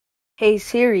Hey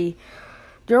Siri,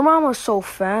 your mama's so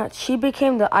fat, she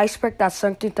became the iceberg that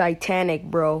sunk the Titanic,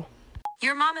 bro.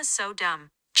 Your mama's so dumb.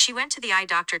 She went to the eye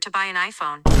doctor to buy an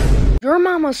iPhone. Your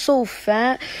mama's so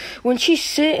fat, when she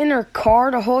sit in her car,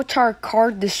 the whole entire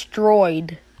car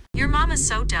destroyed. Your mama's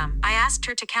so dumb. I asked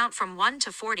her to count from 1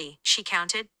 to 40. She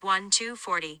counted 1 to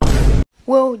 40.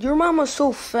 Well, your mama's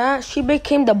so fat, she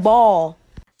became the ball.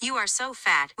 You are so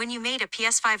fat. When you made a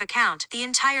PS5 account, the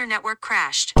entire network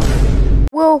crashed.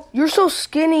 Well, you're so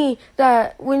skinny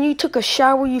that when you took a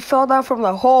shower, you fell down from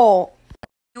the hole.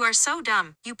 You are so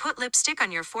dumb. You put lipstick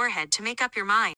on your forehead to make up your mind.